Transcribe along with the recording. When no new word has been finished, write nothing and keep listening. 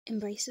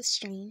Embrace the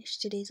strange.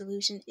 Today's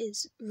illusion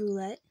is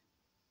Roulette,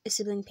 a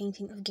sibling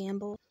painting of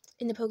Gamble.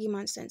 In the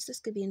Pokemon sense, this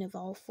could be an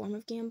evolved form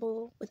of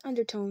Gamble with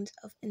undertones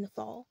of In the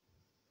Fall.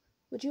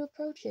 Would you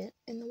approach it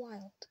in the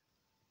wild?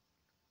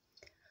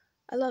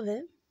 I love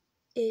it.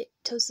 It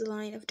toes the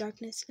line of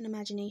darkness and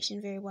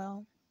imagination very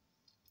well.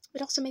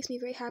 It also makes me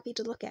very happy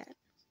to look at.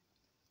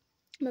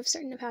 I'm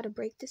certain of how to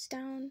break this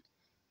down.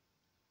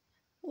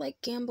 Like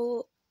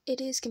Gamble, it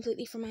is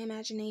completely from my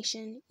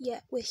imagination,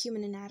 yet with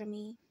human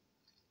anatomy.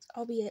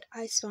 Albeit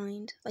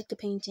eye-spined, like the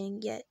painting,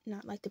 yet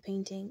not like the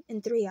painting,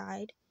 and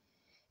three-eyed,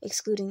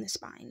 excluding the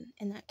spine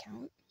in that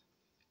count.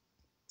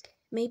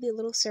 Maybe a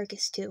little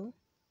circus, too.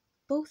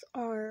 Both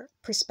are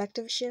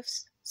perspective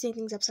shifts, seeing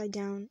things upside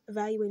down,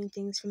 evaluating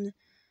things from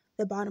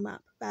the bottom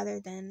up rather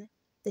than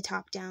the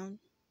top down.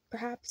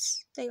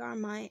 Perhaps they are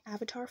my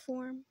avatar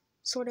form,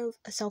 sort of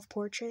a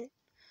self-portrait.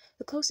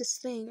 The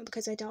closest thing,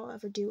 because I doubt I'll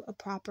ever do a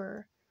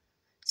proper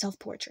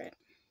self-portrait.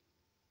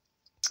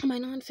 In my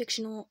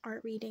non-fictional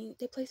art reading,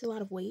 they place a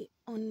lot of weight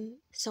on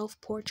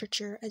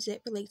self-portraiture as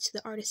it relates to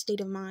the artist's state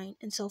of mind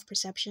and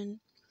self-perception.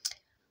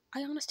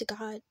 I, honest to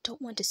God,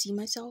 don't want to see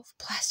myself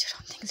plastered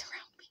on things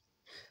around me.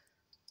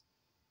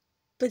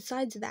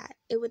 Besides that,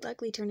 it would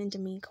likely turn into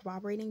me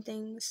corroborating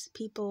things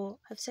people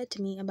have said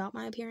to me about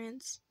my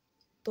appearance.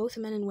 Both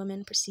men and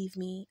women perceive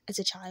me as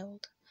a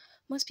child.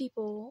 Most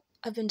people,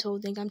 I've been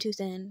told, think I'm too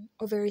thin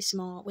or very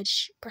small,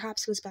 which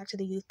perhaps goes back to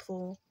the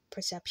youthful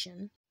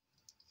perception.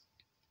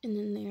 And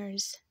then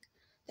there's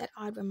that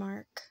odd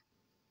remark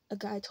a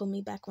guy told me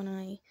back when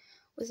I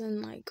was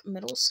in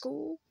middle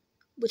school,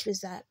 which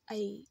was that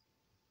I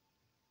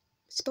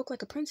spoke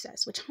like a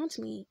princess, which haunts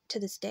me to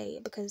this day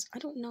because I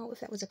don't know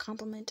if that was a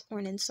compliment or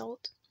an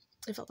insult.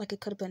 It felt like it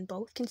could have been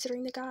both,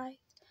 considering the guy.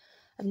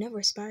 I've never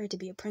aspired to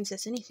be a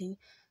princess anything,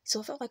 so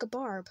I felt like a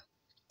barb.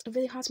 It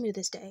really haunts me to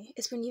this day.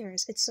 It's been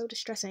years. It's so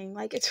distressing.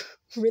 It's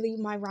really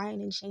my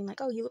Ryan and Shane.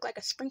 Oh, you look like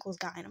a sprinkles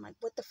guy. And I'm like,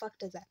 what the fuck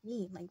does that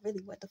mean? Really,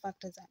 what the fuck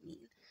does that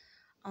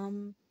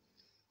mean?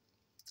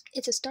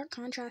 It's a stark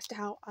contrast to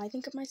how I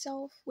think of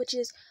myself, which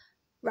is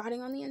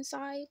rotting on the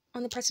inside,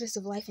 on the precipice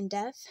of life and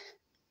death.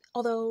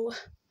 Although,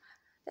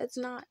 that's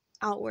not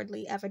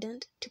outwardly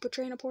evident to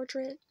portray in a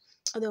portrait.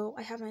 Although,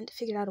 I haven't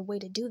figured out a way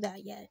to do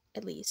that yet,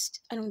 at least.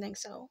 I don't think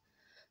so.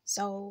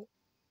 So,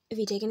 if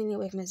you take anything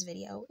away from this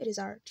video, it is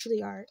art,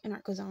 truly art, and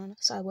art goes on,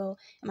 so I will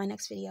in my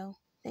next video.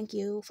 Thank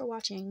you for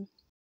watching.